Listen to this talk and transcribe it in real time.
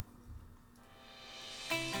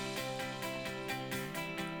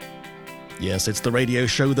Yes, it's the radio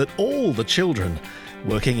show that all the children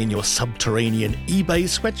working in your subterranean eBay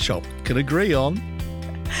sweatshop can agree on.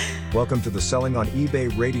 Welcome to the Selling on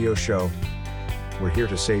eBay radio show. We're here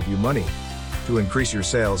to save you money, to increase your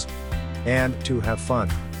sales, and to have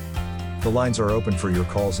fun. The lines are open for your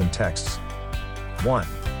calls and texts.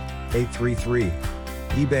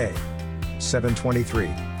 1-833-eBay 723.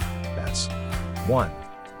 That's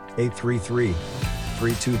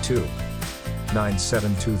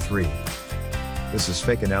 1-833-322-9723. This is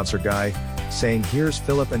fake announcer guy saying here's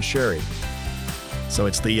Philip and Sherry. So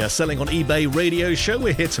it's the Selling on eBay radio show.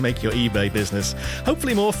 We're here to make your eBay business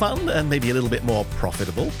hopefully more fun and maybe a little bit more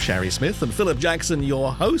profitable. Sherry Smith and Philip Jackson,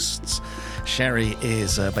 your hosts. Sherry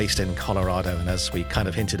is based in Colorado, and as we kind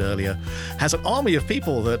of hinted earlier, has an army of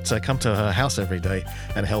people that come to her house every day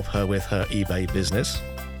and help her with her eBay business.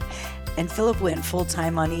 And Philip went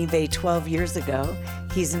full-time on eBay 12 years ago.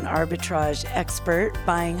 He's an arbitrage expert,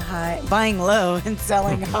 buying low and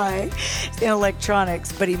selling high in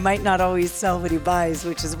electronics, but he might not always sell what he buys,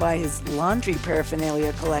 which is why his laundry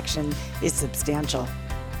paraphernalia collection is substantial.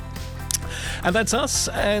 And that's us,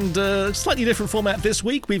 and slightly different format this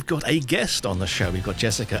week. We've got a guest on the show. We've got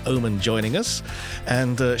Jessica Oman joining us.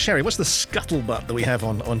 And Sherry, what's the scuttlebutt that we have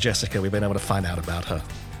on Jessica? We've been able to find out about her.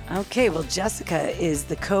 Okay, well, Jessica is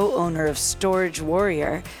the co-owner of Storage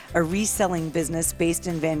Warrior, a reselling business based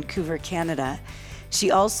in Vancouver, Canada.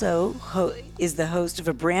 She also is the host of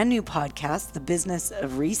a brand new podcast, The Business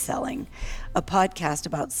of Reselling, a podcast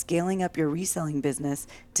about scaling up your reselling business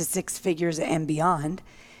to 6 figures and beyond.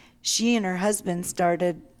 She and her husband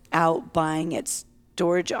started out buying at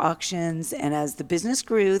storage auctions, and as the business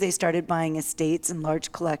grew, they started buying estates and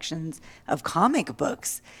large collections of comic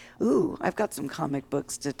books. Ooh, I've got some comic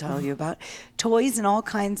books to tell you about. Toys and all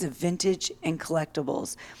kinds of vintage and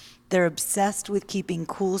collectibles. They're obsessed with keeping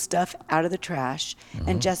cool stuff out of the trash,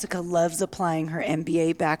 and Jessica loves applying her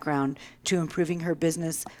MBA background to improving her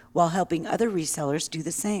business while helping other resellers do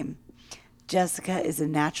the same. Jessica is a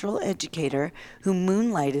natural educator who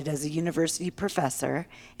moonlighted as a university professor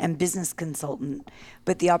and business consultant,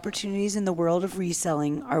 but the opportunities in the world of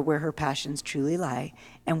reselling are where her passions truly lie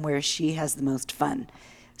and where she has the most fun.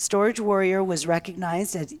 Storage Warrior was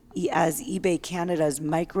recognized as eBay Canada's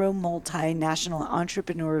Micro Multinational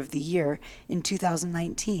Entrepreneur of the Year in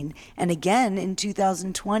 2019 and again in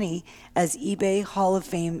 2020 as eBay Hall of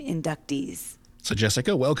Fame inductees. So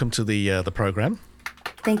Jessica, welcome to the program.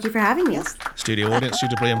 Thank you for having me. Studio audience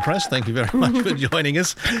suitably impressed. Thank you very much for joining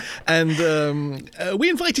us. And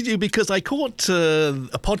we invited you because I caught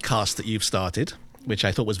a podcast that you've started, which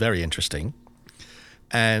I thought was very interesting.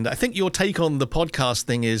 And I think your take on the podcast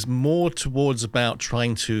thing is more towards about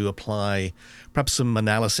trying to apply perhaps some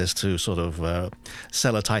analysis to sort of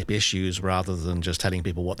seller type issues rather than just telling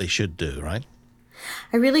people what they should do, right?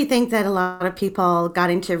 I really think that a lot of people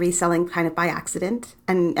got into reselling kind of by accident,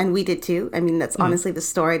 and we did too. I mean, that's honestly the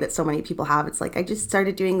story that so many people have. It's like, I just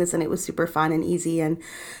started doing this and it was super fun and easy, and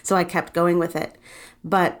so I kept going with it.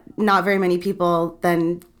 But not very many people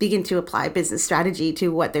then begin to apply business strategy to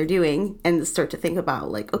what they're doing and start to think about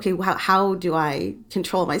like, okay, how do I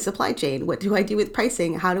control my supply chain? What do I do with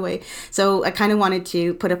pricing? So I kind of wanted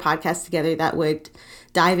to put a podcast together that would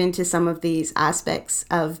dive into some of these aspects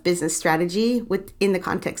of business strategy within the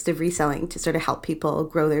context of reselling to sort of help people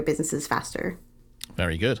grow their businesses faster.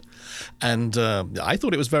 Very good. And I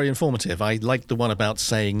thought it was very informative. I liked the one about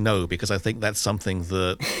saying no, because I think that's something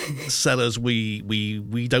that sellers, we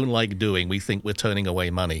don't like doing. We think we're turning away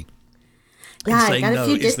money. Yeah, saying I got a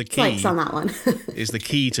few is the dislikes key on that one. is the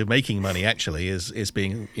key to making money, actually, is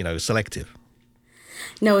being, selective.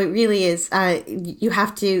 No, it really is.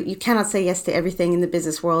 You cannot say yes to everything in the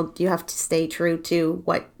business world. You have to stay true to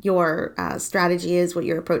what your strategy is, what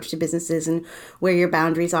your approach to business is, and where your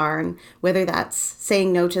boundaries are. And whether that's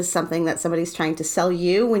saying no to something that somebody's trying to sell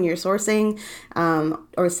you when you're sourcing,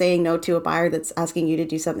 or saying no to a buyer that's asking you to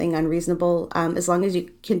do something unreasonable, as long as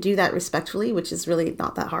you can do that respectfully, which is really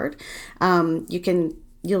not that hard,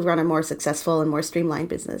 you'll run a more successful and more streamlined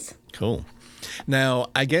business. Cool. Now,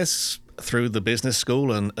 I guess through the business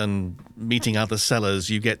school and meeting other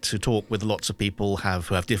sellers, you get to talk with lots of people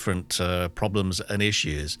who have different problems and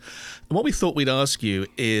issues. And what we thought we'd ask you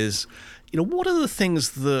is, what are the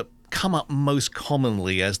things that come up most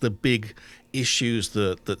commonly as the big issues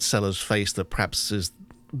that sellers face that perhaps is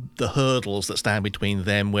the hurdles that stand between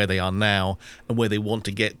them, where they are now, and where they want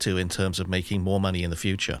to get to in terms of making more money in the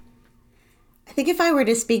future? I think if I were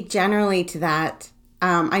to speak generally to that,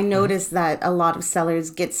 I noticed that a lot of sellers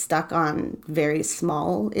get stuck on very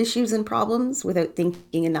small issues and problems without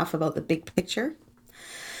thinking enough about the big picture.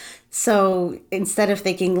 So instead of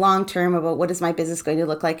thinking long term about what is my business going to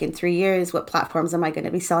look like in 3 years, what platforms am I going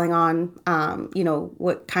to be selling on,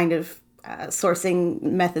 what kind of sourcing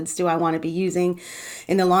methods do I want to be using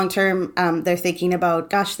in the long term, they're thinking about,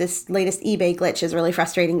 gosh, this latest eBay glitch is really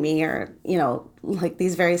frustrating me, or, like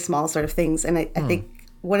these very small sort of things. And I think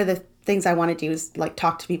one of the things I want to do is like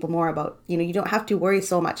talk to people more about, you don't have to worry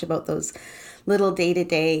so much about those little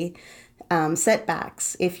day-to-day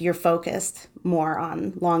setbacks if you're focused more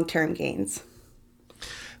on long-term gains.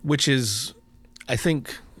 Which is, I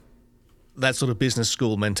think, that sort of business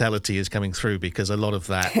school mentality is coming through, because a lot of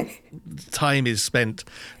that time is spent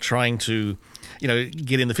trying to,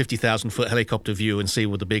 get in the 50,000-foot helicopter view and see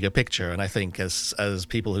with the bigger picture. And I think as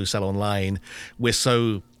people who sell online, we're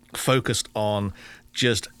so focused on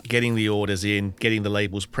just getting the orders in, getting the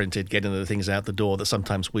labels printed, getting the things out the door, that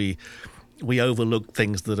sometimes we overlook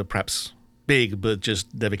things that are perhaps big but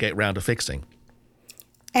just never get around to fixing.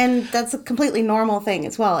 And that's a completely normal thing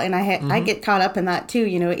as well. And I get caught up in that too,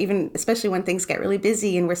 even especially when things get really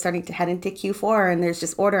busy and we're starting to head into Q4 and there's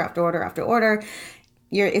just order after order after order.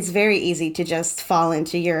 It's very easy to just fall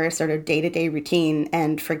into your sort of day-to-day routine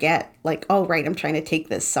and forget, like, oh, right, I'm trying to take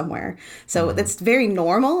this somewhere. So that's very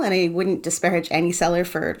normal, and I wouldn't disparage any seller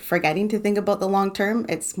for forgetting to think about the long term.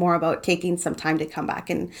 It's more about taking some time to come back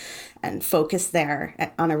and focus there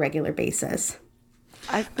on a regular basis.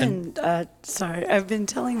 I've been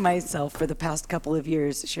telling myself for the past couple of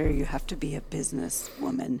years, Sherry, you have to be a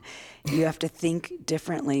businesswoman. You have to think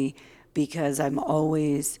differently, because I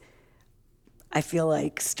feel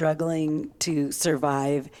like struggling to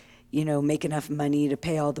survive, make enough money to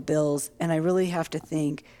pay all the bills. And I really have to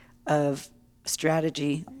think of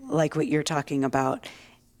strategy like what you're talking about.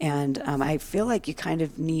 And I feel like you kind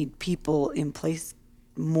of need people in place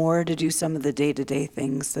more to do some of the day-to-day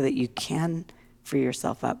things so that you can free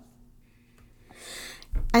yourself up.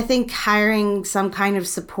 I think hiring some kind of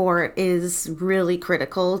support is really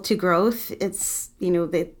critical to growth. It's,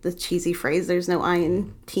 the cheesy phrase, there's no I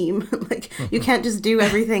in team. Like, you can't just do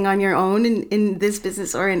everything on your own in this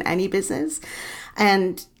business or in any business.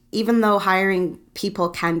 And even though hiring people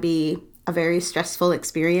can be a very stressful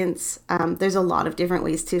experience, there's a lot of different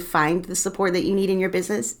ways to find the support that you need in your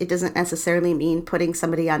business. It doesn't necessarily mean putting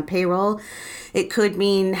somebody on payroll. It could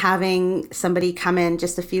mean having somebody come in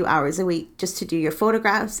just a few hours a week just to do your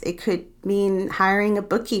photographs. It could mean hiring a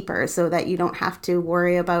bookkeeper so that you don't have to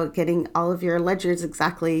worry about getting all of your ledgers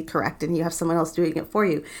exactly correct and you have someone else doing it for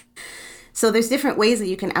you. So there's different ways that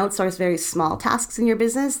you can outsource very small tasks in your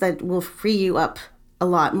business that will free you up a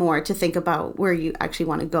lot more to think about where you actually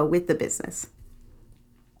want to go with the business.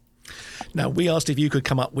 Now, we asked if you could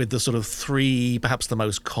come up with the sort of 3, perhaps the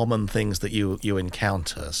most common things that you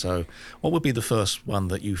encounter. So what would be the first one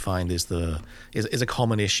that you find is a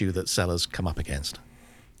common issue that sellers come up against?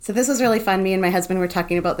 So this was really fun. Me and my husband were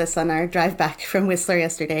talking about this on our drive back from Whistler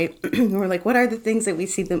yesterday. We're like, what are the things that we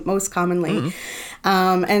see the most commonly?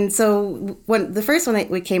 And so the first one that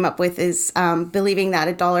we came up with is believing that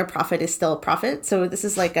a dollar profit is still a profit. So this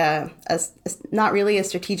is like a not really a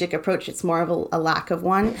strategic approach. It's more of a lack of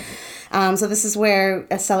one. So this is where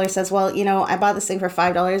a seller says, well, I bought this thing for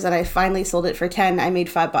 $5 and I finally sold it for 10. I made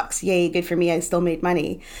 $5. Yay, good for me. I still made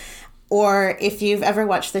money. Or if you've ever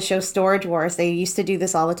watched the show Storage Wars, they used to do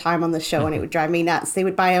this all the time on the show and it would drive me nuts. They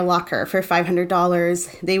would buy a locker for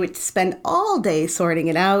 $500. They would spend all day sorting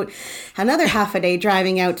it out, another half a day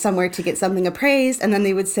driving out somewhere to get something appraised. And then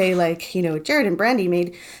they would say like, Jared and Brandy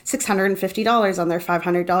made $650 on their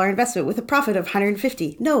 $500 investment with a profit of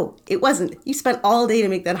 $150. No, it wasn't. You spent all day to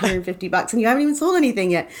make that $150 and you haven't even sold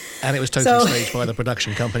anything yet. And it was totally staged by the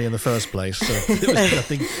production company in the first place. So it was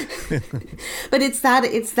nothing. But it's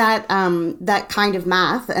that kind of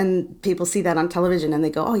math, and people see that on television and they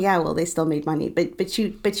go, oh yeah, well, they still made money, but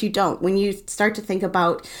you don't. When you start to think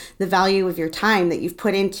about the value of your time that you've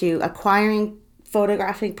put into acquiring,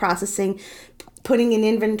 photographing, processing, putting in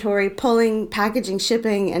inventory, pulling, packaging,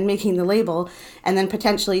 shipping, and making the label, and then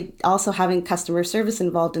potentially also having customer service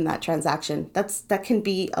involved in that transaction, that can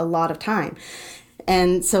be a lot of time.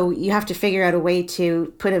 And so you have to figure out a way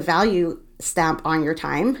to put a value stamp on your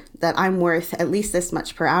time that I'm worth at least this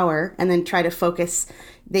much per hour, and then try to focus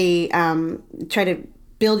try to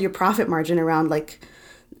build your profit margin around like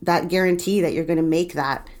that guarantee that you're going to make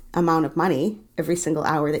that amount of money every single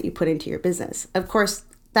hour that you put into your business. Of course,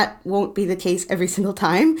 that won't be the case every single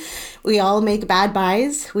time. We all make bad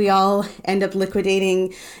buys. We all end up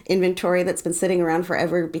liquidating inventory that's been sitting around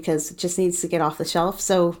forever because it just needs to get off the shelf.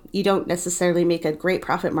 So you don't necessarily make a great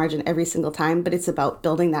profit margin every single time, but it's about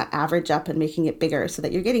building that average up and making it bigger so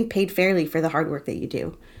that you're getting paid fairly for the hard work that you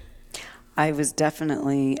do. I was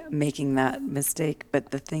definitely making that mistake,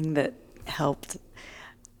 but the thing that helped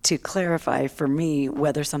to clarify for me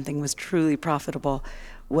whether something was truly profitable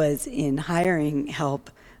was in hiring help,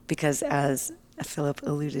 because as Philip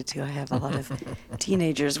alluded to, I have a lot of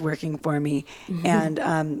teenagers working for me,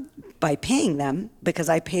 and by paying them, because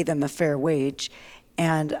I pay them a fair wage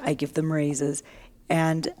and I give them raises,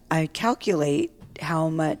 and I calculate how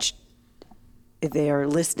much they are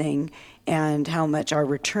listening and how much our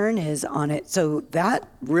return is on it. So that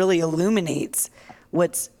really illuminates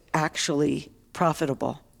what's actually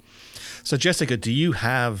profitable. So, Jessica, do you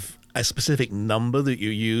have a specific number that you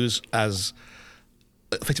use as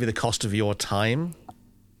effectively the cost of your time?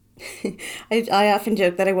 I often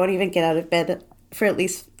joke that I won't even get out of bed for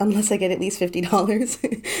unless I get at least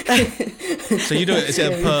 $50. So you do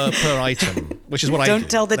it per item, which is what I do.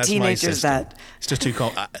 Don't tell the That's my teenagers system. that. It's just too.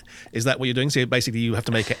 Is that what you're doing? So basically, you have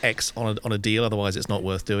to make an X on a deal, otherwise it's not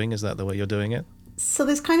worth doing. Is that the way you're doing it? So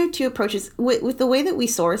there's kind of two approaches. With the way that we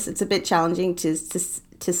source, it's a bit challenging to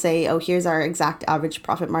say, oh, here's our exact average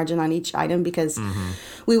profit margin on each item, because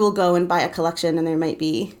we will go and buy a collection and there might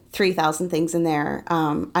be 3,000 things in there.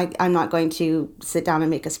 I'm not going to sit down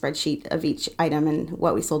and make a spreadsheet of each item and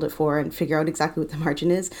what we sold it for and figure out exactly what the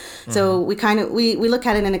margin is. So we look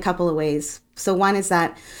at it in a couple of ways. So one is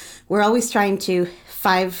that we're always trying to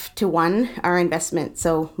 5-to-1 our investment.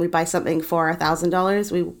 So we buy something for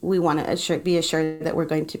 $1,000. We want to be assured that we're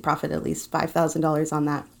going to profit at least $5,000 on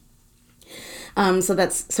that. So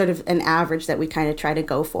that's sort of an average that we kind of try to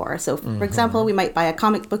go for. So for example, we might buy a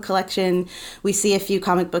comic book collection. We see a few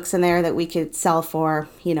comic books in there that we could sell for,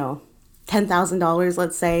 $10,000,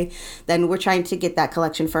 let's say. Then we're trying to get that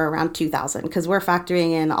collection for around $2,000, because we're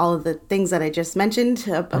factoring in all of the things that I just mentioned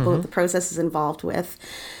about the processes involved with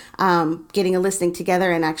getting a listing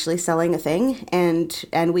together and actually selling a thing.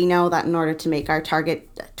 And we know that in order to make our target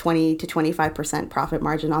 20 to 25% profit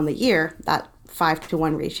margin on the year, that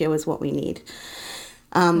 5-to-1 ratio is what we need.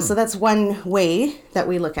 So that's one way that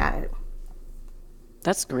we look at it.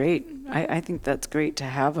 That's great. I think that's great to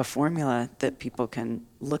have a formula that people can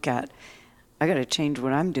look at. I got to change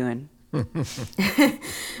what I'm doing.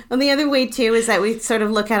 Well, the other way too is that we sort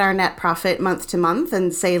of look at our net profit month to month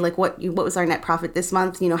and say, like, what was our net profit this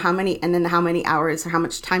month? How many hours or how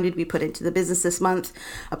much time did we put into the business this month,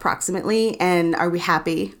 approximately, and are we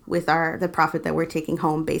happy with the profit that we're taking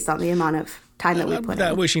home based on the amount of time that we put in?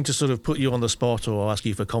 Without wishing to sort of put you on the spot or ask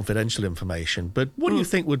you for confidential information, but what do you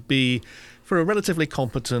think would be, for a relatively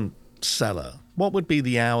competent seller, what would be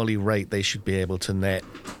the hourly rate they should be able to net,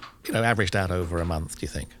 averaged out over a month, do you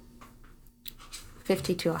think?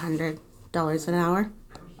 $50 to $100 an hour.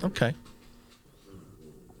 Okay.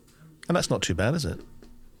 And that's not too bad, is it?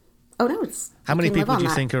 Oh, no, it's... How many people do you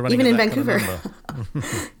think are running even in that Vancouver? Kind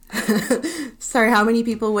of number? Sorry, how many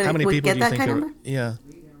people would get that kind of number? Yeah.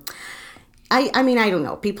 I mean, I don't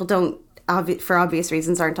know. People don't, for obvious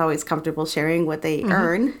reasons, aren't always comfortable sharing what they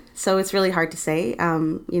earn. So it's really hard to say.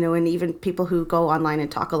 And even people who go online and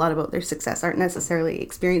talk a lot about their success aren't necessarily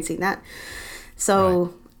experiencing that. So...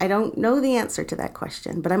 Right. I don't know the answer to that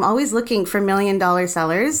question, but I'm always looking for $1 million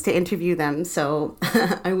sellers to interview them. So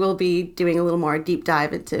I will be doing a little more deep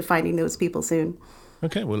dive into finding those people soon.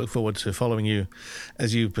 Okay, we'll look forward to following you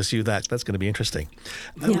as you pursue that. That's going to be interesting.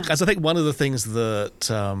 Yeah. As I think one of the things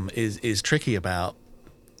that is tricky about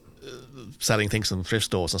selling things from thrift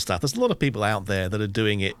stores and stuff, there's a lot of people out there that are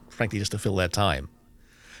doing it, frankly, just to fill their time.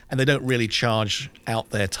 And they don't really charge out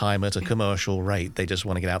their time at a commercial rate. They just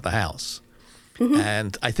want to get out the house.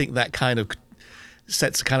 And I think that kind of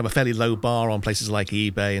sets kind of a fairly low bar on places like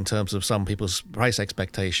eBay in terms of some people's price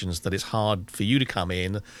expectations, that it's hard for you to come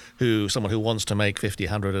in, someone who wants to make $50,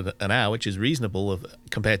 $100 an hour, which is reasonable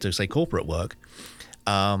compared to, say, corporate work,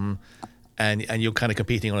 and you're kind of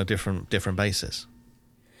competing on a different basis.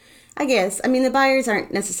 I guess. I mean, the buyers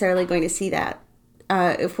aren't necessarily going to see that.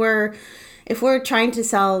 If we're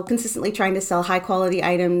consistently trying to sell high quality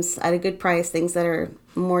items at a good price, things that are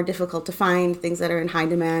more difficult to find, things that are in high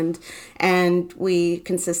demand, and we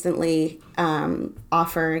consistently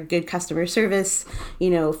offer good customer service,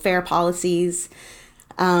 fair policies,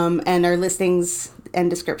 and our listings and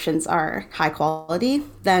descriptions are high quality,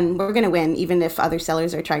 then we're going to win, even if other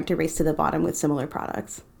sellers are trying to race to the bottom with similar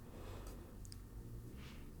products.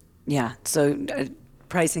 Yeah, so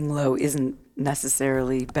pricing low isn't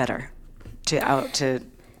necessarily better to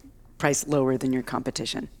price lower than your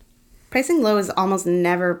competition. Pricing low is almost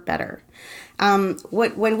never better.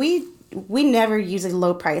 When we never use a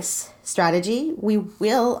low price strategy, we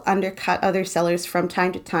will undercut other sellers from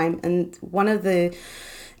time to time. And one of the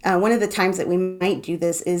times that we might do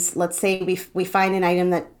this is, let's say we find an item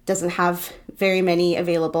that doesn't have very many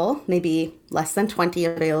available, maybe less than 20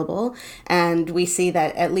 available, and we see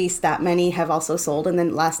that at least that many have also sold in the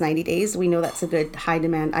last 90 days, we know that's a good high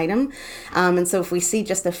demand item. And so if we see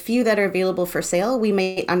just a few that are available for sale, we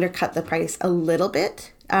may undercut the price a little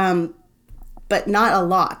bit, but not a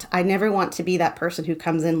lot. I never want to be that person who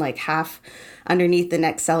comes in like half underneath the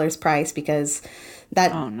next seller's price, because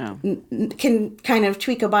that can kind of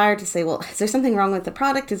tweak a buyer to say, well, is there something wrong with the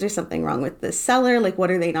product? Is there something wrong with the seller? Like, what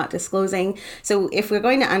are they not disclosing? So if we're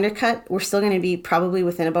going to undercut, we're still going to be probably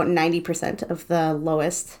within about 90% of the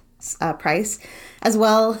lowest price. As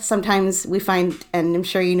well, sometimes we find, and I'm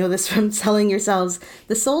sure you know this from selling yourselves,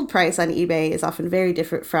 the sold price on eBay is often very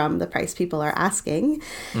different from the price people are asking.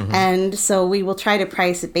 And so we will try to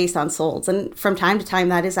price it based on solds. And from time to time,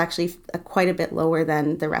 that is actually quite a bit lower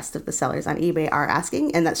than the rest of the sellers on eBay are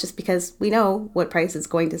asking. And that's just because we know what price it's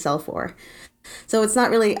going to sell for. So it's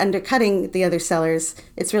not really undercutting the other sellers.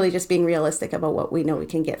 It's really just being realistic about what we know we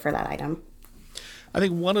can get for that item. I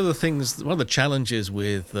think one of the challenges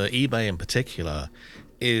with eBay in particular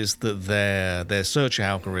is that their search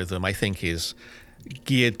algorithm, I think, is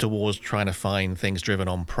geared towards trying to find things driven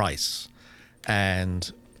on price. And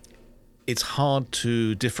it's hard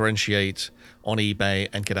to differentiate on eBay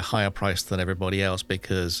and get a higher price than everybody else,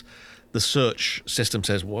 because the search system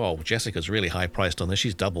says, whoa, Jessica's really high priced on this.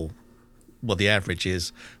 She's double what the average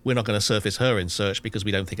is. We're not going to surface her in search because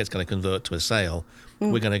we don't think it's going to convert to a sale.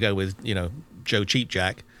 We're going to go with, Joe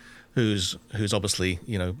Cheapjack, who's obviously,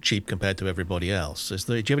 cheap compared to everybody else.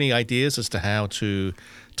 Do you have any ideas as to how to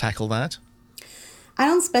tackle that? I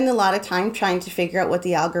don't spend a lot of time trying to figure out what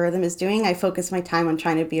the algorithm is doing. I focus my time on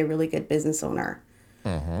trying to be a really good business owner.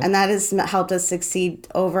 And that has helped us succeed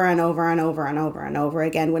over and over and over and over and over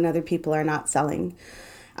again when other people are not selling.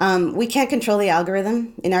 We can't control the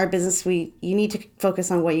algorithm. In our business, you need to focus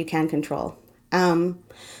on what you can control.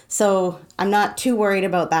 So I'm not too worried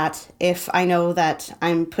about that if I know that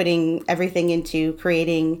I'm putting everything into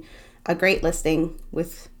creating a great listing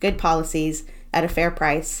with good policies at a fair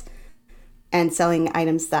price and selling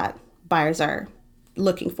items that buyers are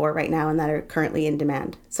looking for right now and that are currently in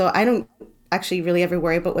demand. So I don't actually really ever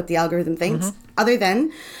worry about what the algorithm thinks, other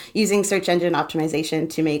than using search engine optimization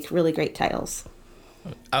to make really great titles.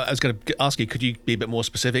 I was going to ask you, could you be a bit more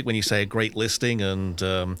specific when you say a great listing and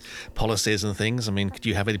policies and things? I mean, do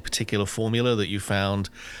you have any particular formula that you found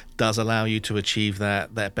does allow you to achieve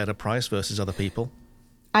that better price versus other people?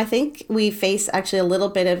 I think we face actually a little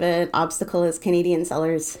bit of an obstacle as Canadian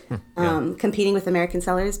sellers competing with American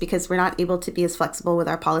sellers, because we're not able to be as flexible with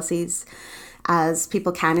our policies as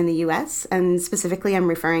people can in the US. And specifically, I'm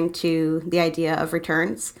referring to the idea of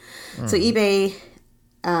returns. So eBay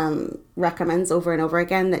recommends over and over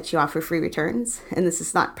again that you offer free returns, and this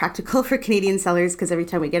is not practical for Canadian sellers because every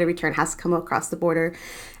time we get a return, it has to come across the border,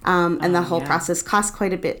 and the whole process costs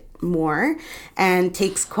quite a bit more and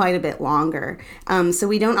takes quite a bit longer. So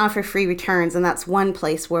we don't offer free returns, and that's one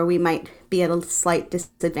place where we might be at a slight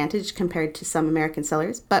disadvantage compared to some American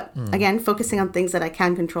sellers. But again, focusing on things that I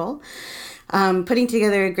can control. Putting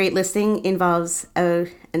together a great listing involves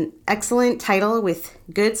an excellent title with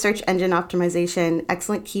good search engine optimization,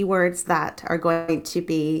 excellent keywords that are going to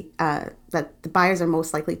be that the buyers are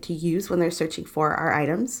most likely to use when they're searching for our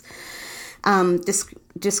items.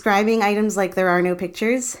 Describing items like there are no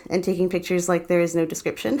pictures and taking pictures like there is no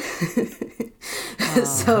description.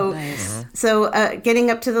 So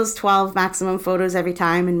getting up to those 12 maximum photos every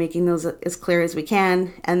time and making those as clear as we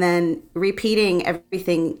can, and then repeating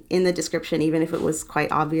everything in the description, even if it was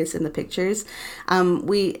quite obvious in the pictures.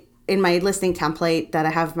 In my listing template that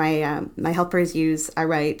I have my helpers use, I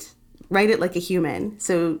write it like a human.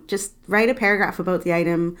 So just write a paragraph about the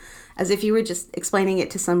item as if you were just explaining it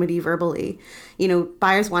to somebody verbally.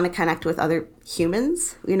 Buyers want to connect with other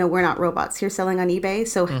humans. We're not robots here selling on eBay.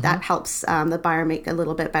 So that helps the buyer make a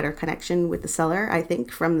little bit better connection with the seller, I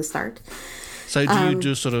think, from the start. So do you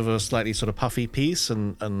do sort of a slightly sort of puffy piece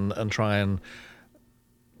and try and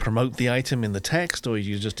promote the item in the text, or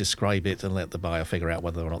you just describe it and let the buyer figure out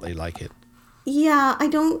whether or not they like it? Yeah, I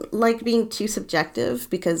don't like being too subjective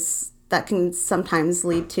because that can sometimes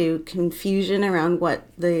lead to confusion around what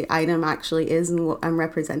the item actually is and what I'm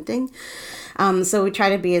representing. So we try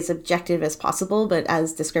to be as objective as possible, but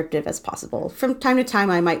as descriptive as possible. From time to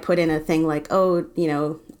time, I might put in a thing like,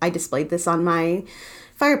 I displayed this on my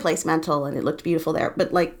fireplace mantle and it looked beautiful there.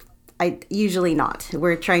 But I usually not.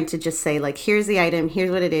 We're trying to just say here's the item,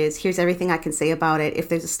 here's what it is, here's everything I can say about it. If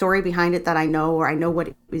there's a story behind it that I know, or I know what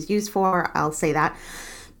it was used for, I'll say that.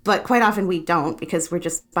 But quite often we don't, because we're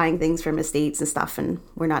just buying things from estates and stuff, and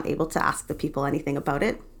we're not able to ask the people anything about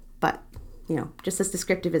it. But, just as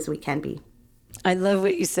descriptive as we can be. I love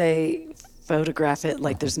what you say. photograph it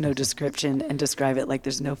like there's no description and describe it like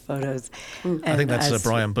there's no photos. I think that's a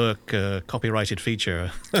Brian Burke copyrighted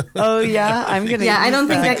feature. Oh yeah, I'm gonna. Yeah, I don't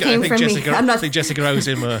think that came from me. I think Jessica owes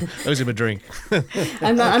him a drink.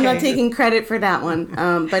 I'm not taking credit for that one,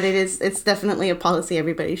 but it's definitely a policy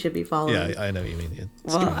everybody should be following. Yeah, I know what you mean. Yeah.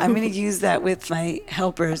 Well, I'm going to use that with my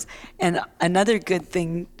helpers. And another good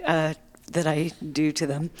thing that I do to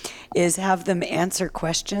them is have them answer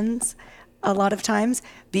questions a lot of times,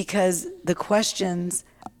 because the questions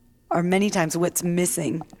are many times what's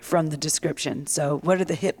missing from the description. So what are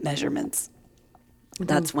the hip measurements?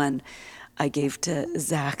 That's one I gave to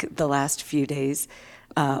Zach the last few days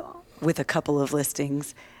with a couple of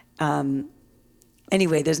listings.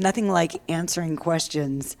 Anyway, there's nothing like answering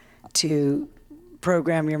questions to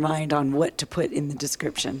program your mind on what to put in the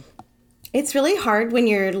description. It's really hard when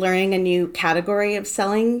you're learning a new category of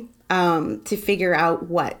selling to figure out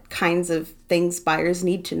what kinds of things buyers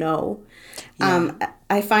need to know. Yeah.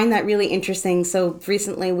 I find that really interesting. So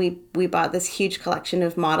recently we bought this huge collection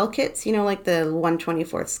of model kits, like the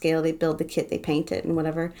 1/24th scale. They build the kit, they paint it and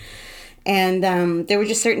whatever. And there were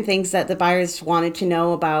just certain things that the buyers wanted to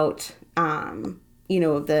know about,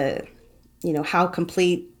 how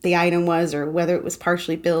complete the item was, or whether it was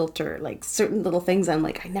partially built, or like certain little things. I'm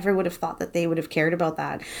like, I never would have thought that they would have cared about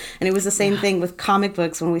that. And it was the same thing with comic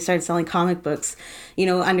books when we started selling comic books,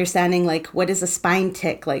 understanding like, what is a spine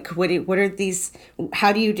tick? Like, what are these,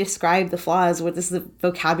 how do you describe the flaws? What is the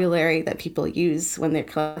vocabulary that people use when they're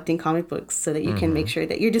collecting comic books, so that you can make sure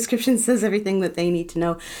that your description says everything that they need to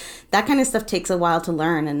know? That kind of stuff takes a while to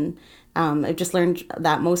learn. And I've just learned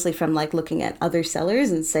that mostly from like looking at other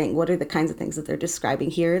sellers and saying, what are the kinds of things that they're describing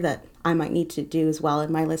here that I might need to do as well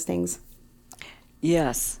in my listings?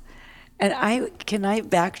 Yes. And can I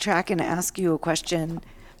backtrack and ask you a question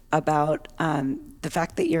about the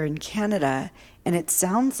fact that you're in Canada, and it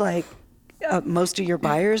sounds like most of your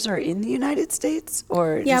buyers are in the United States,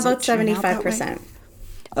 or yeah, about 75%.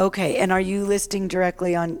 Okay. And are you listing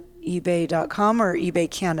directly on eBay.com or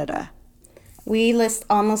eBay Canada? We list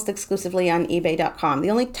almost exclusively on eBay.com.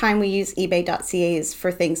 The only time we use eBay.ca is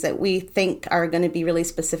for things that we think are going to be really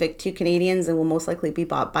specific to Canadians and will most likely be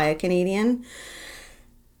bought by a Canadian.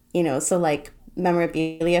 So like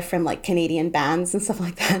memorabilia from like Canadian bands and stuff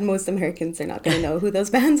like that. Most Americans are not going to know who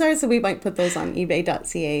those bands are, so we might put those on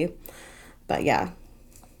eBay.ca. But yeah.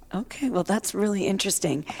 Okay, well, that's really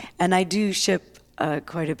interesting. And I do ship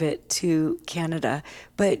quite a bit to Canada,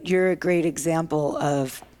 but you're a great example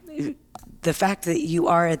of the fact that you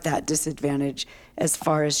are at that disadvantage as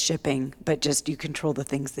far as shipping, but just you control the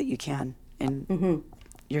things that you can, and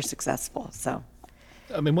you're successful. So,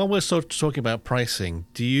 I mean, while we're sort of talking about pricing,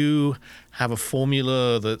 do you have a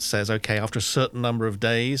formula that says, okay, after a certain number of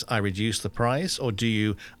days, I reduce the price, or do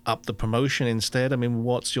you up the promotion instead? I mean,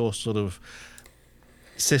 what's your sort of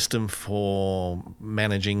system for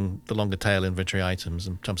managing the longer tail inventory items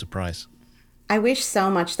in terms of price? I wish so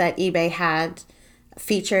much that eBay had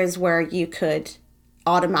features where you could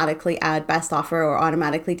automatically add best offer or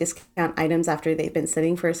automatically discount items after they've been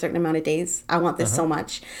sitting for a certain amount of days. I want this so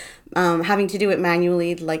much. Having to do it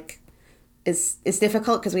manually is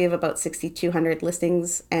difficult because we have about 6,200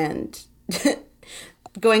 listings, and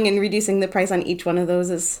going and reducing the price on each one of those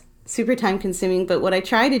is super time consuming. But what I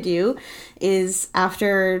try to do is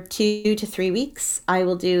after 2 to 3 weeks, I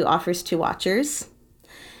will do offers to watchers.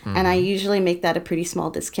 And I usually make that a pretty small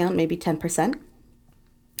discount, maybe 10%.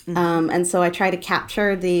 And so I try to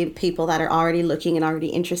capture the people that are already looking and already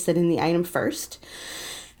interested in the item first,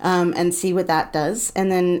 and see what that does.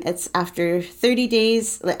 And then it's after 30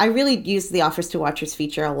 days, I really use the offers to watchers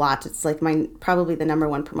feature a lot. It's like probably the number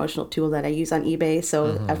one promotional tool that I use on eBay.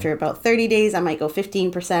 So after about 30 days, I might go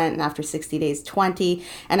 15%, and after 60 days, 20%.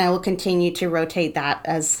 And I will continue to rotate that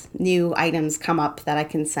as new items come up that I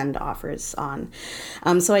can send offers on.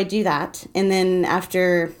 So I do that. And then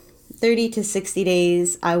after 30 to 60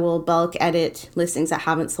 days, I will bulk edit listings that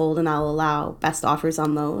haven't sold, and I'll allow best offers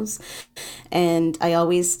on those. And I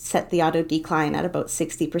always set the auto decline at about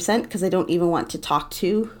 60% because I don't even want to talk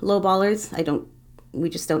to lowballers. We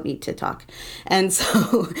just don't need to talk. And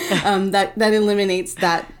so that eliminates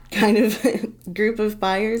that kind of group of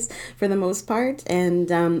buyers for the most part. And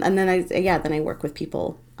then I work with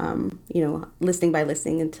people, listing by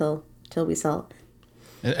listing until we sell.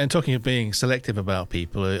 And talking of being selective about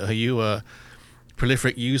people, are you a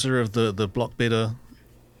prolific user of the block bidder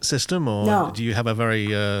system, or no. Do you have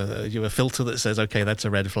a filter that says, okay, that's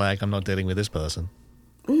a red flag, I'm not dealing with this person?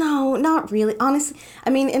 No, not really. Honestly,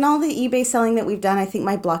 I mean, in all the eBay selling that we've done, I think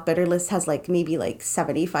my block bidder list has maybe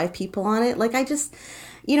 75 people on it.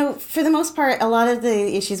 For the most part, a lot of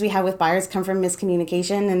the issues we have with buyers come from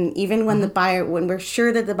miscommunication. And even when when we're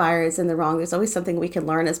sure that the buyer is in the wrong, there's always something we can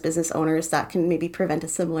learn as business owners that can maybe prevent a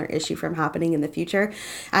similar issue from happening in the future.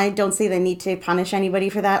 I don't see the need to punish anybody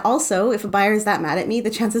for that. Also, if a buyer is that mad at me,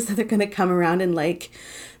 the chances that they're going to come around and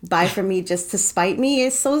buy from me just to spite me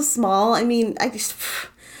is so small. I mean,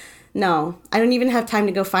 no, I don't even have time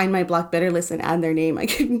to go find my block bidder list and add their name. I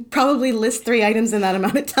could probably list 3 items in that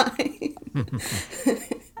amount of time.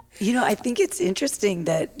 I think it's interesting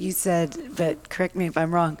that you said, but correct me if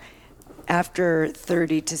I'm wrong, after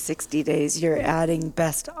 30 to 60 days, you're adding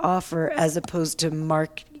best offer as opposed to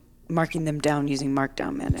marking them down using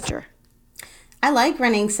Markdown Manager. I like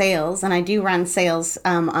running sales, and I do run sales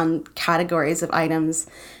on categories of items.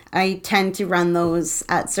 I tend to run those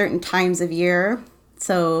at certain times of year.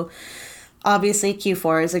 So obviously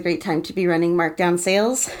Q4 is a great time to be running markdown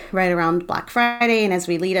sales right around Black Friday. And as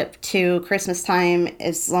we lead up to Christmas time,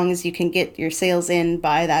 as long as you can get your sales in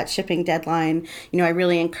by that shipping deadline, I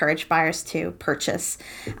really encourage buyers to purchase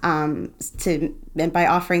and by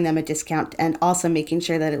offering them a discount and also making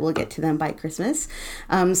sure that it will get to them by Christmas.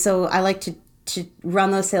 So I like to run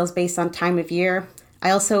those sales based on time of year. I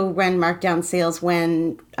also run markdown sales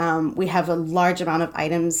when we have a large amount of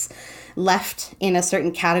items left in a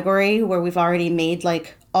certain category where we've already made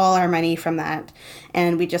all our money from that,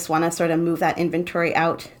 and we just want to sort of move that inventory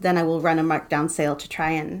out. Then I will run a markdown sale to try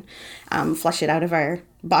and flush it out of our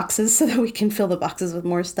boxes so that we can fill the boxes with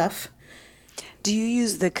more stuff. Do you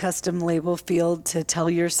use the custom label field to tell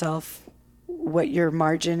yourself what your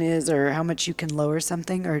margin is or how much you can lower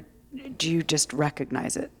something, or do you just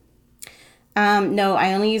recognize it? No,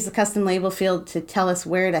 I only use the custom label field to tell us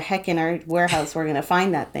where the heck in our warehouse we're going to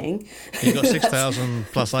find that thing. You've got 6,000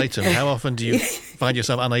 plus items. How often do you find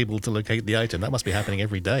yourself unable to locate the item? That must be happening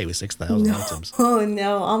every day with 6,000 items. Oh,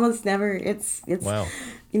 no, almost never. It's wow.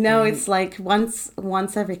 It's like once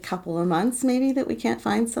every couple of months maybe that we can't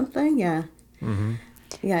find something. Yeah. Mm-hmm.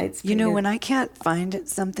 Yeah, it's good. When I can't find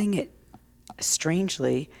something, it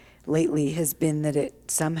strangely lately has been that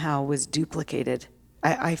it somehow was duplicated.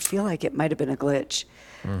 I feel like it might have been a glitch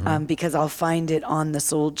because I'll find it on the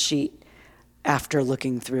sold sheet after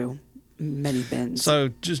looking through many bins. So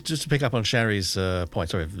just to pick up on Sherry's point,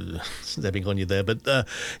 sorry stepping on you there, but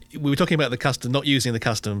we were talking about not using the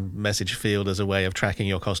custom message field as a way of tracking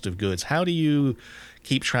your cost of goods. How do you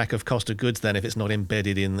keep track of cost of goods then if it's not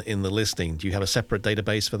embedded in the listing? Do you have a separate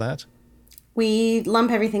database for that? We lump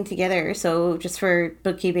everything together. So just for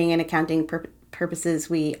bookkeeping and accounting purposes,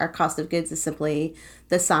 our cost of goods is simply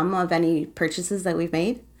the sum of any purchases that we've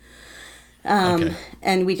made. Okay.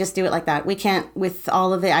 And we just do it like that. We can't, with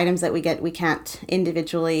all of the items that we get, we can't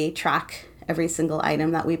individually track every single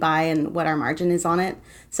item that we buy and what our margin is on it.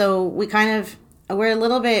 So we're a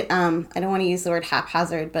little bit, I don't want to use the word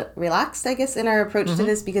haphazard, but relaxed, I guess, in our approach to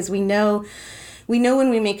this, because we know when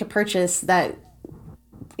we make a purchase that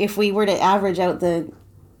if we were to average out the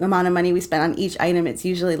amount of money we spend on each item, it's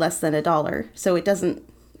usually less than $1. So it doesn't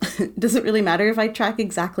really matter if I track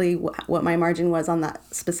exactly what my margin was on that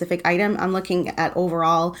specific item. I'm looking at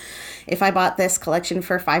overall, if I bought this collection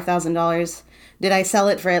for $5,000, did I sell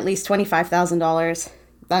it for at least $25,000?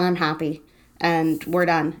 Then I'm happy and we're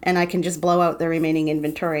done. And I can just blow out the remaining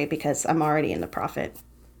inventory because I'm already in the profit.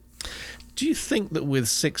 Do you think that with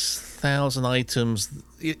 6,000 items,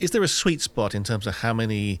 is there a sweet spot in terms of how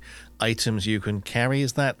many items you can carry?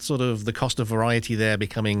 Is that sort of the cost of variety there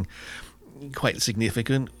becoming quite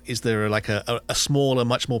significant? Is there a smaller,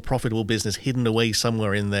 much more profitable business hidden away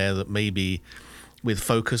somewhere in there that maybe with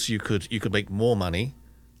focus you could make more money?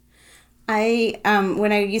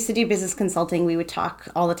 When I used to do business consulting, we would talk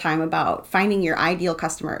all the time about finding your ideal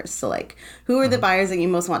customers. So who are the buyers that you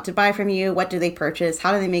most want to buy from you? What do they purchase?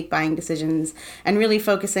 How do they make buying decisions? And really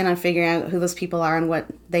focus in on figuring out who those people are and what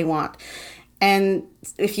they want. And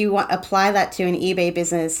if you apply that to an eBay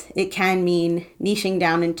business, it can mean niching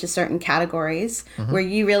down into certain categories where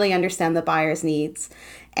you really understand the buyer's needs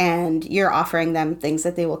and you're offering them things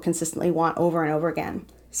that they will consistently want over and over again.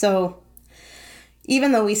 So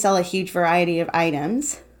even though we sell a huge variety of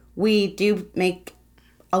items, we do make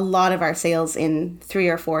a lot of our sales in 3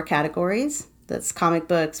 or 4 categories. That's comic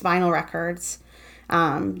books, vinyl records,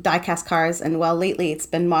 die-cast cars, and lately it's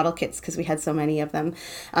been model kits because we had so many of them.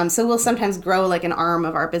 So we'll sometimes grow an arm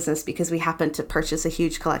of our business because we happen to purchase a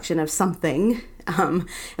huge collection of something. And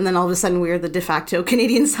then all of a sudden we're the de facto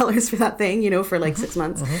Canadian sellers for that thing, for 6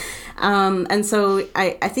 months. And so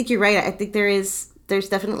I think you're right. I think there's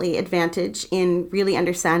definitely advantage in really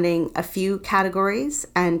understanding a few categories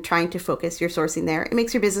and trying to focus your sourcing there. It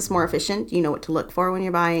makes your business more efficient. You know what to look for when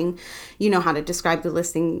you're buying. You know how to describe the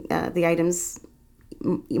listing, the items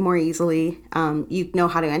more easily. You know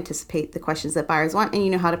how to anticipate the questions that buyers want, and you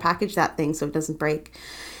know how to package that thing so it doesn't break.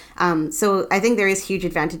 So I think there is huge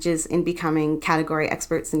advantages in becoming category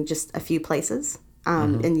experts in just a few places.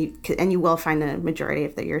 And you will find the majority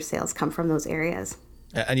of your sales come from those areas.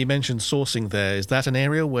 And you mentioned sourcing there. Is that an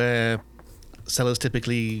area where sellers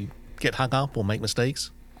typically get hung up or make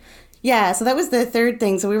mistakes? Yeah, so that was the third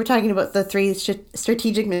thing. So we were talking about the three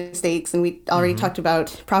strategic mistakes, and we already talked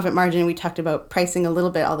about profit margin. We talked about pricing a little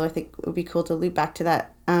bit, although I think it would be cool to loop back to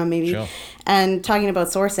that maybe. Sure. And talking about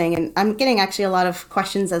sourcing. And I'm getting actually a lot of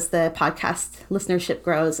questions as the podcast listenership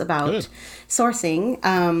grows about sourcing.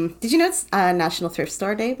 Did you know it's National Thrift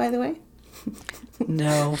Store Day, by the way?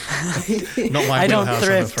 No. Not my I don't wheelhouse,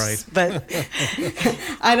 thrift, I'm afraid. But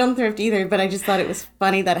I don't thrift either, but I just thought it was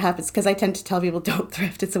funny that it happens because I tend to tell people don't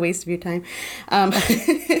thrift. It's a waste of your time.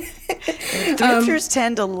 Thrifters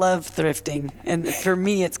tend to love thrifting. And for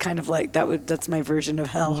me, it's kind of like that's my version of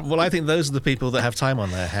hell. Well, I think those are the people that have time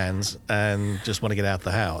on their hands and just want to get out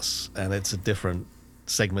the house. And it's a different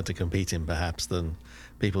segment to compete in, perhaps, than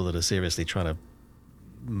people that are seriously trying to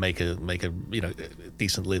make a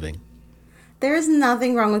decent living. There is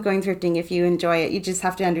nothing wrong with going thrifting if you enjoy it. You just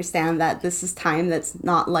have to understand that this is time that's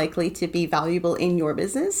not likely to be valuable in your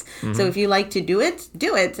business. So if you like to do it,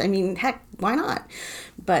 do it. I mean, heck, why not?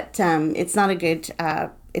 But it's not a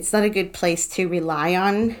good place to rely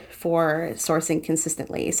on for sourcing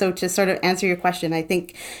consistently. So to sort of answer your question, I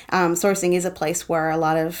think sourcing is a place where a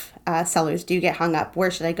lot of sellers do get hung up.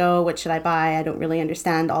 Where should I go? What should I buy? I don't really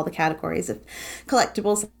understand all the categories of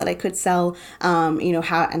collectibles that I could sell. How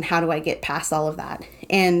do I get past all of that?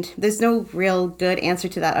 And there's no real good answer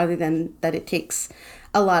to that other than that it takes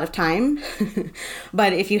a lot of time.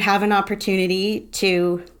 But if you have an opportunity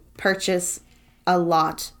to purchase a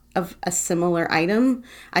lot of a similar item,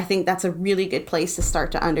 I think that's a really good place to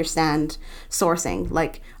start to understand sourcing.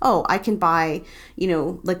 Like, oh, I can buy,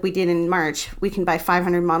 like we did in March, we can buy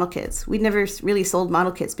 500 model kits. We'd never really sold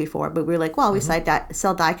model kits before, but we were like, well, we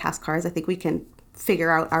sell die-cast cars. I think we can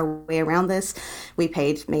figure out our way around this. We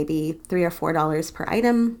paid maybe $3 or $4 per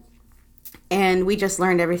item, and we just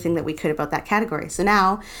learned everything that we could about that category. So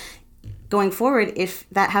now, going forward, if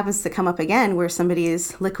that happens to come up again where somebody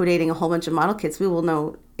is liquidating a whole bunch of model kits, we will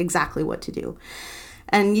know exactly what to do.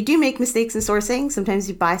 And you do make mistakes in sourcing. Sometimes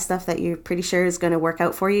you buy stuff that you're pretty sure is going to work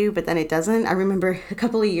out for you, but then it doesn't. I remember a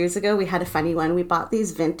couple of years ago, we had a funny one. We bought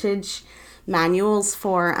these vintage manuals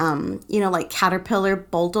for, like Caterpillar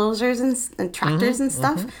bulldozers and tractors and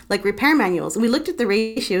stuff, like repair manuals. We looked at the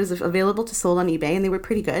ratios of available to sold on eBay, and they were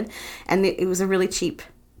pretty good. And it was a really cheap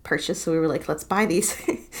purchase, so we were like, let's buy these.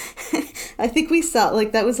 I think we sell,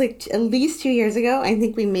 that was at least 2 years ago. I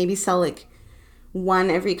think we maybe sell one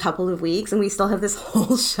every couple of weeks, and we still have this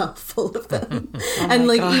whole shelf full of them. And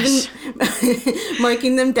even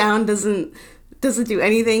marking them down doesn't do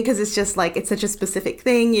anything, because it's just it's such a specific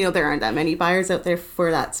thing. There aren't that many buyers out there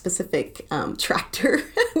for that specific tractor.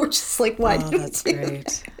 We're just why do that's we do great.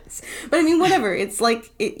 this? But I mean, whatever. It's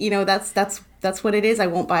that's what it is. I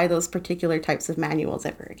won't buy those particular types of manuals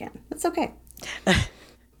ever again. That's okay.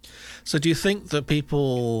 So do you think that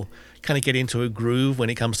people kind of get into a groove when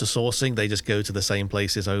it comes to sourcing? They just go to the same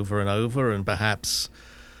places over and over, and perhaps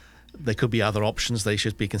there could be other options they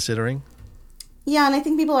should be considering? Yeah, and I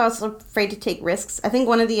think people are also afraid to take risks. I think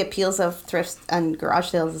one of the appeals of thrifts and garage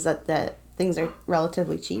sales is that the things are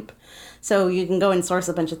relatively cheap. So you can go and source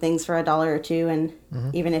a bunch of things for $1 or $2,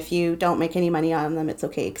 and even if you don't make any money on them, it's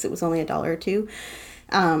okay because it was only $1 or $2.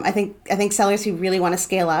 I think sellers who really want to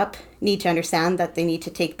scale up need to understand that they need to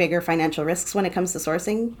take bigger financial risks when it comes to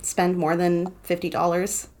sourcing. Spend more than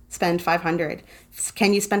 $50. Spend $500.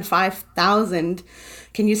 Can you spend $5,000?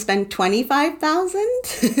 Can you spend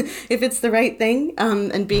 $25,000 if it's the right thing?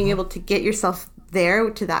 And being able to get yourself there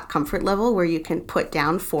to that comfort level where you can put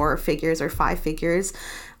down 4 figures or 5 figures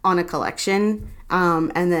on a collection,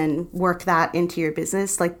 and then work that into your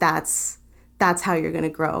business. That's how you're going to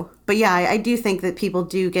grow. But yeah, I do think that people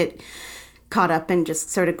do get caught up in just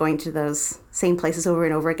sort of going to those same places over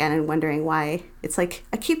and over again and wondering why. It's I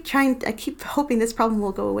keep hoping this problem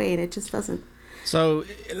will go away, and it just doesn't. So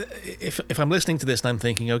if I'm listening to this and I'm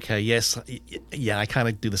thinking, okay, yes, yeah, I kind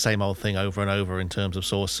of do the same old thing over and over in terms of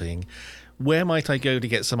sourcing, where might I go to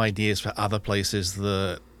get some ideas for other places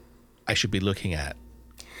that I should be looking at?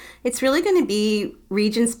 It's really going to be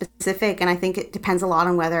region specific, and I think it depends a lot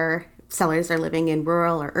on whether sellers are living in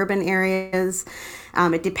rural or urban areas.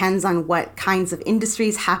 It depends on what kinds of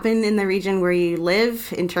industries happen in the region where you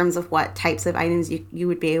live in terms of what types of items you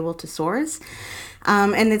would be able to source.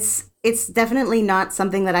 And it's definitely not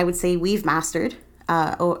something that I would say we've mastered.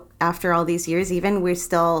 after all these years, even we're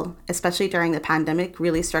still, especially during the pandemic,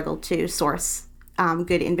 really struggled to source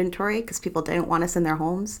good inventory because people didn't want us in their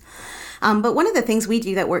homes. But one of the things we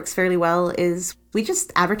do that works fairly well is we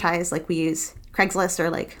just advertise. Like we use Craigslist or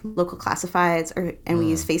like local classifieds, and we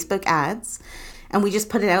use Facebook ads, and we just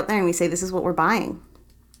put it out there and we say, this is what we're buying.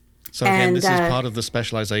 So again, this is part of the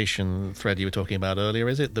specialization thread you were talking about earlier,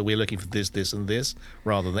 is it? That we're looking for this, this, and this,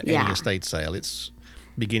 rather than any estate sale. It's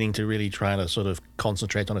beginning to really try to sort of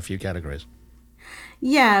concentrate on a few categories.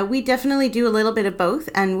 Yeah, we definitely do a little bit of both,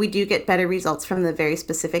 and we do get better results from the very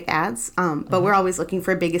specific ads. But we're always looking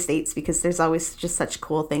for big estates because there's always just such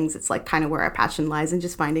cool things. It's like kind of where our passion lies, and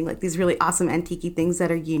just finding like these really awesome antique things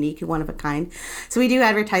that are unique and one of a kind. So we do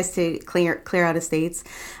advertise to clear out estates,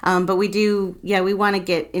 but we do, we want to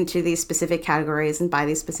get into these specific categories and buy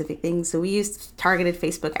these specific things. So we use targeted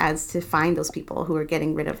Facebook ads to find those people who are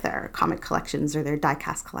getting rid of their comic collections or their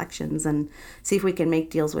die-cast collections, and see if we can make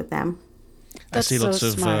deals with them. I see lots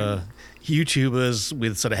of YouTubers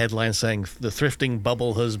with sort of headlines saying the thrifting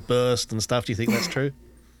bubble has burst and stuff. Do you think that's true?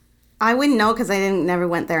 I wouldn't know because I never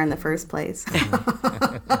went there in the first place.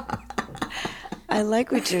 I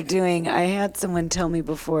like what you're doing. I had someone tell me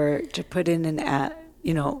before to put in an ad,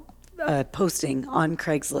 posting on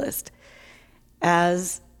Craigslist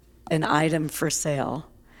as an item for sale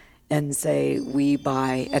and say, we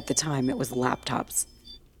buy, at the time it was laptops.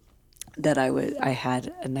 That I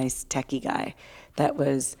had a nice techie guy that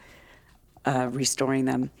was restoring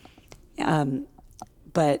them.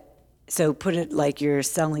 But so put it like you're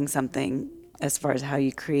selling something as far as how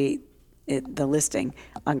you create the listing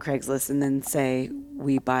on Craigslist, and then say,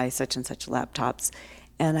 we buy such and such laptops.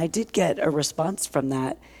 And I did get a response from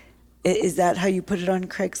that. Is that how you put it on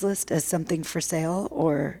Craigslist, as something for sale,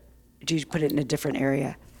 or do you put it in a different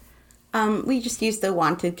area? We just use the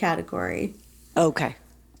wanted category. Okay.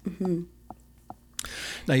 Mm-hmm.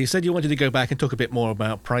 Now, you said you wanted to go back and talk a bit more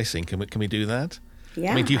about pricing. Can we do that?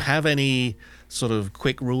 Yeah. I mean, do you have any sort of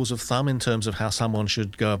quick rules of thumb in terms of how someone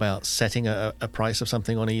should go about setting a price of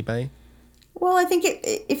something on eBay? Well, I think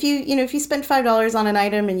if you spend $5 on an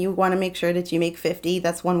item and you want to make sure that you make 50,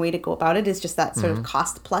 that's one way to go about it. Is just that sort of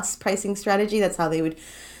cost plus pricing strategy. That's how they would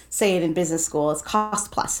say it in business school. It's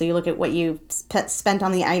cost plus. So you look at what you spent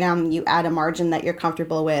on the item, you add a margin that you're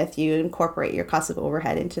comfortable with, you incorporate your cost of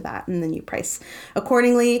overhead into that, and then you price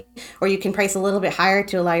accordingly. Or you can price a little bit higher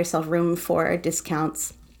to allow yourself room for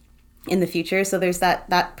discounts in the future. So there's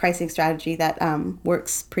that pricing strategy that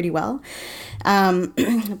works pretty well.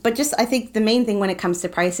 But just, I think the main thing when it comes to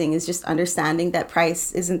pricing is just understanding that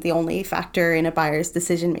price isn't the only factor in a buyer's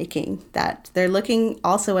decision making, that they're looking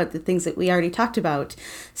also at the things that we already talked about: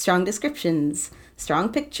 strong descriptions, strong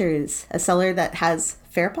pictures, a seller that has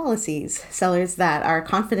fair policies, sellers that are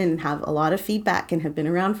confident and have a lot of feedback and have been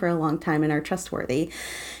around for a long time and are trustworthy.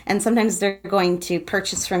 And sometimes they're going to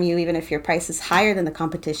purchase from you even if your price is higher than the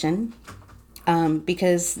competition,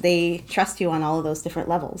 because they trust you on all of those different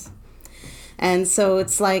levels. And so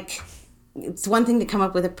it's one thing to come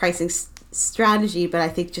up with a pricing strategy, but I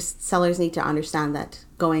think just sellers need to understand that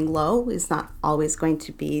going low is not always going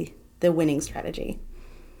to be the winning strategy.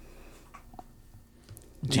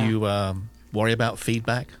 Do you worry about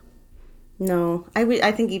feedback? No,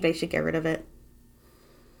 I think eBay should get rid of it.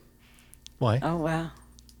 Why? Oh, wow.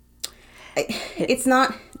 It's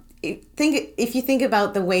not... If you think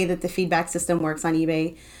about the way that the feedback system works on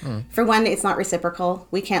eBay, for one, it's not reciprocal.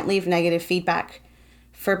 We can't leave negative feedback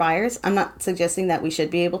for buyers. I'm not suggesting that we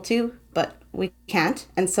should be able to, but we can't.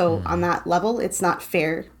 And so on that level, it's not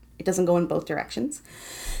fair. It doesn't go in both directions.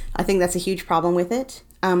 I think that's a huge problem with it.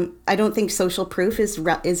 I don't think social proof is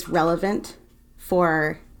relevant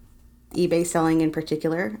for eBay selling in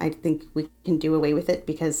particular. I think we can do away with it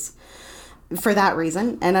because for that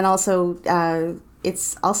reason. And then also,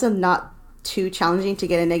 it's also not too challenging to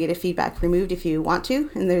get a negative feedback removed if you want to.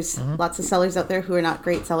 And there's lots of sellers out there who are not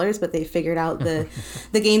great sellers, but they figured out the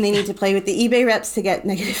game they need to play with the eBay reps to get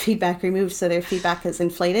negative feedback removed, so their feedback is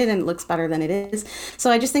inflated and it looks better than it is. So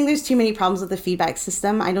I just think there's too many problems with the feedback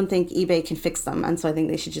system. I don't think eBay can fix them, and so I think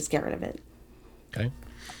they should just get rid of it. Okay.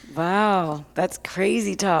 Wow, that's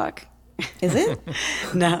crazy talk. Is it?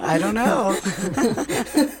 No, I don't know.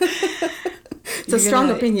 It's a strong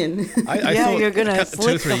opinion. I thought you're going to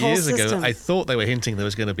 2 or 3 years ago, system. I thought they were hinting there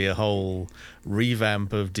was going to be a whole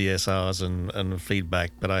revamp of DSRs and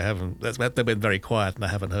feedback, but I haven't. They've been very quiet, and I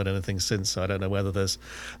haven't heard anything since. So I don't know whether there's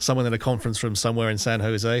someone in a conference room somewhere in San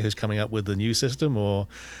Jose who's coming up with the new system, or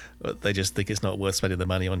they just think it's not worth spending the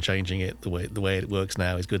money on changing it. The way it works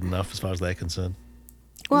now is good enough as far as they're concerned.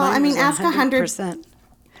 Well, Mine I mean, was ask 100.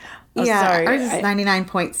 Oh, yeah, sorry. ours is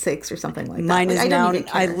 99.6 or something like that. Mine Like, is I now. don't even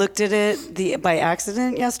I care. looked at it by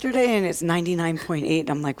accident yesterday, and it's 99.8.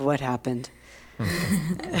 I'm like, what happened?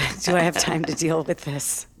 Do I have time to deal with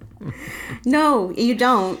this? No, you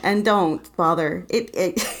don't, and don't bother. Thank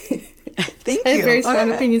I have you. very strong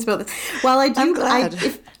Okay. opinions about this. Well, I do. I'm glad.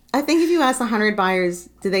 I think if you ask 100 buyers,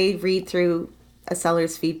 do they read through a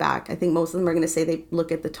seller's feedback? I think most of them are going to say they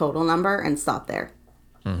look at the total number and stop there.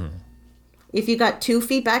 If you got 2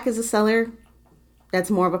 feedback as a seller,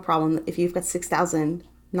 that's more of a problem. If you've got 6,000,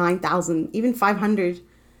 9,000, even 500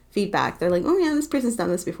 feedback, they're like, oh yeah, this person's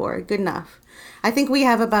done this before. Good enough. I think we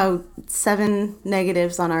have about 7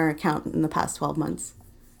 negatives on our account in the past 12 months.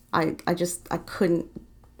 I couldn't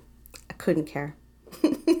care.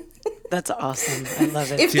 That's awesome. I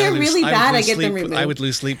love it. If they're really bad, I get them removed. I would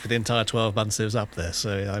lose sleep for the entire 12 months it was up there.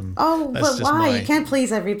 So I'm. Oh, that's but just why? my- You can't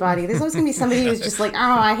please everybody. There's always going to be somebody who's just like, oh,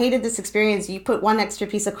 I hated this experience. You put one extra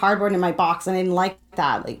piece of cardboard in my box and I didn't like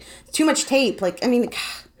that. Like, too much tape. Like, I mean,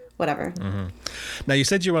 whatever. Now you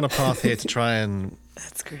said you're on a path here to try and.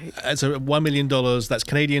 That's great. So $1 million. That's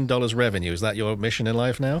Canadian dollars revenue. Is that your mission in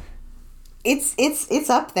life now? It's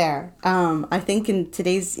up there. I think in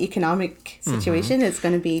today's economic situation, it's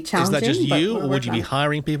going to be Is challenging. that just but you, we're or would you working be on it.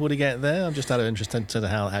 hiring people to get there? I'm just out of interest into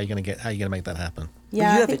how you're going to make that happen.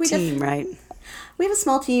 Yeah, you I have a think we team, right? We have a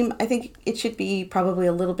small team. I think it should be probably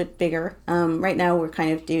a little bit bigger. Right now, we're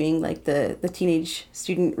kind of doing like the teenage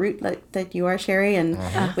student route that you are, Sherry, and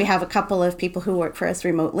we have a couple of people who work for us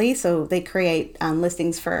remotely. So they create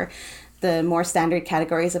listings for the more standard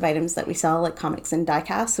categories of items that we sell, like comics and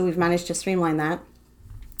diecast. So we've managed to streamline that.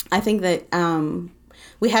 I think that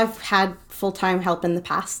we have had full-time help in the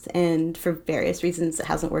past, and for various reasons it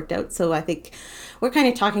hasn't worked out. So I think we're kind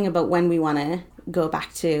of talking about when we want to go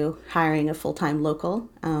back to hiring a full-time local,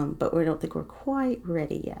 but we don't think we're quite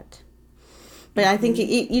ready yet. But I think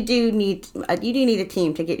you do need a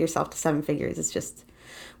team to get yourself to 7 figures. It's just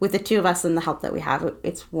with the 2 of us and the help that we have,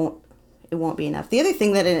 it won't be enough. The other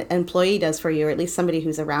thing that an employee does for you, or at least somebody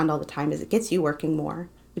who's around all the time, is it gets you working more,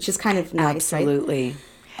 which is kind of nice, right? Absolutely.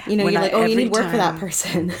 You know, When you're like, oh, you every need work for that time-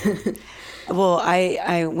 person. Well,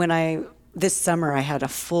 this summer I had a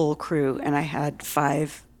full crew and I had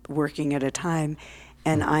 5 working at a time,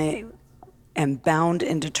 and I am bound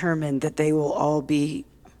and determined that they will all be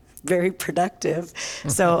very productive.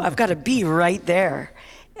 So I've got to be right there.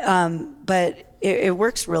 But it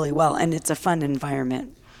works really well, and it's a fun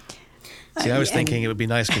environment. See, I was and- thinking it would be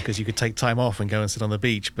nice because you could take time off and go and sit on the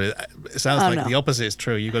beach, but it sounds like no. the opposite is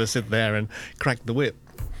true. You've got to sit there and crack the whip.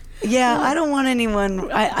 Yeah, I don't want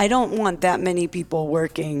anyone, I don't want that many people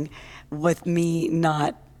working with me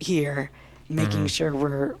not here, making sure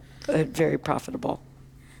we're very profitable.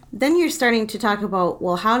 Then you're starting to talk about,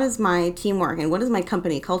 well, how does my team work and what is my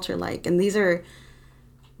company culture like? And these are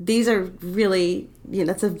really,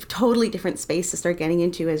 that's a totally different space to start getting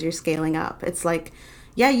into as you're scaling up. It's like,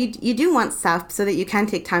 yeah, you do want stuff so that you can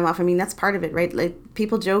take time off. I mean, that's part of it, right? Like,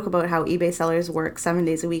 people joke about how eBay sellers work 7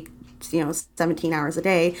 days a week, 17 hours a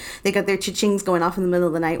day. They got their cha-chings going off in the middle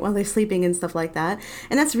of the night while they're sleeping and stuff like that.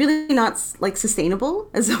 And that's really not like sustainable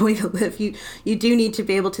as a way to live. You do need to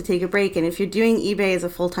be able to take a break. And if you're doing eBay as a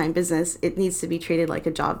full-time business, it needs to be treated like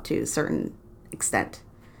a job to a certain extent.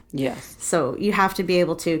 Yes. So you have to be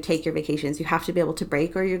able to take your vacations. You have to be able to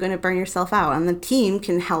break, or you're going to burn yourself out. And the team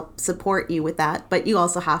can help support you with that, but you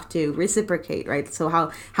also have to reciprocate, right?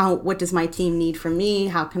 So what does my team need from me?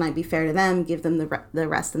 How can I be fair to them? Give them the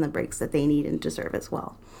rest and the breaks that they need and deserve as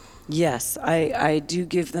well. Yes, I do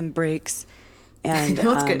give them breaks. And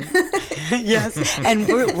That's good. yes, and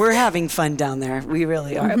we're having fun down there. We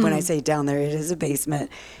really are. When I say down there, it is a basement,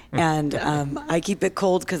 and I keep it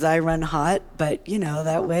cold because I run hot. But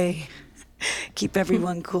that way, keep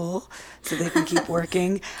everyone cool so they can keep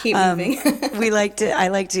working. Keep moving. I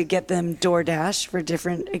like to get them DoorDash for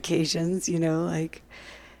different occasions. Like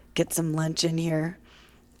get some lunch in here,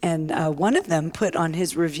 and one of them put on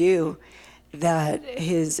his review that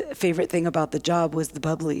his favorite thing about the job was the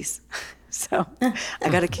bubblies. So I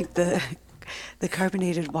got to keep the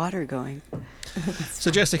carbonated water going. So,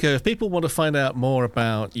 Jessica, if people want to find out more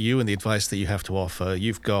about you and the advice that you have to offer,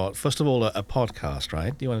 you've got, first of all, a podcast,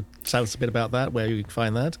 right? Do you want to tell us a bit about that, where you can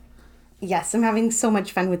find that? Yes, I'm having so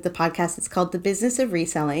much fun with the podcast. It's called The Business of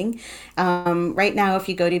Reselling. Right now, if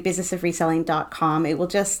you go to businessofreselling.com, it will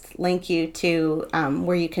just link you to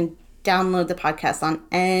where you can download the podcast on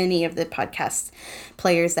any of the podcast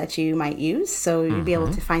players that you might use. So you'll be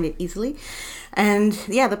able to find it easily. And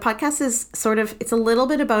yeah, the podcast is it's a little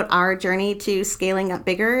bit about our journey to scaling up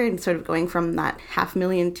bigger and sort of going from that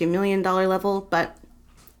 $500,000 to $1 million level. But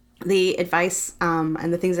The advice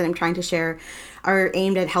and the things that I'm trying to share are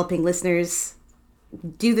aimed at helping listeners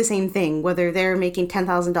do the same thing, whether they're making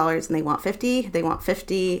 $10,000 and they want 50, they want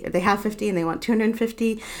 50, they have 50 and they want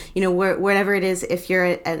 250, whatever it is. If you're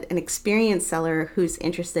an experienced seller who's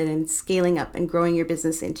interested in scaling up and growing your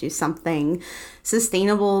business into something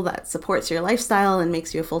sustainable that supports your lifestyle and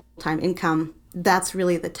makes you a full-time income, that's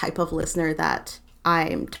really the type of listener that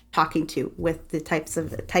I'm talking to with the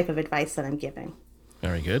type of advice that I'm giving.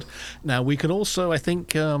 Very good. Now, we can also, I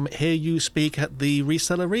think, hear you speak at the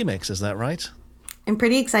Reseller Remix. Is that right? I'm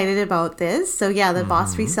pretty excited about this. So yeah, the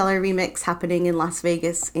Boss Reseller Remix happening in Las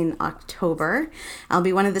Vegas in October. I'll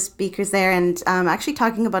be one of the speakers there, and actually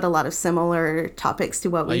talking about a lot of similar topics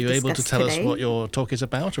to what we've discussed today. Are you able to tell us what your talk is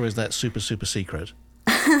about, or is that super, super secret?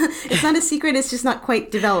 It's not a secret, it's just not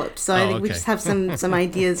quite developed. So I think we just have some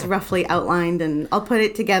ideas roughly outlined, and I'll put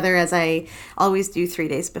it together as I always do 3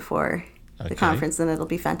 days before the conference, and it'll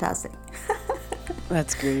be fantastic.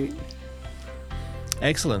 That's great.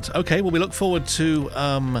 Excellent. Okay, well, we look forward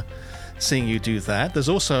to seeing you do that. There's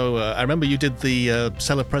also, I remember you did the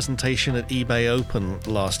seller presentation at eBay Open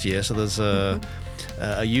last year, so there's a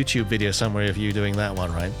YouTube video somewhere of you doing that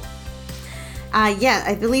one, right? Yeah,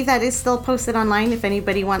 I believe that is still posted online if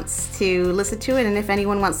anybody wants to listen to it. And if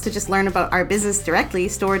anyone wants to just learn about our business directly,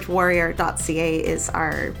 storagewarrior.ca is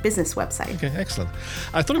our business website. Okay, excellent.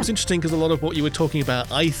 I thought it was interesting because a lot of what you were talking about,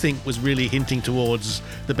 I think, was really hinting towards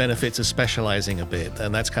the benefits of specializing a bit.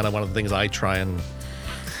 And that's kind of one of the things I try and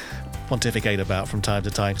pontificate about from time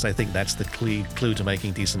to time, because I think that's the clue to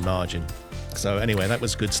making decent margin. So anyway, that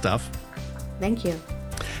was good stuff. Thank you.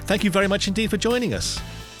 Thank you very much indeed for joining us.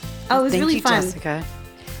 Oh, it was really fun. Jessica.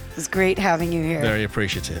 It was great having you here. Very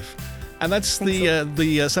appreciative. And that's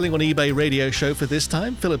the Selling on eBay radio show for this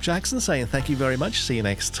time. Philip Jackson saying thank you very much. See you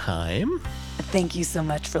next time. Thank you so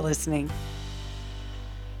much for listening.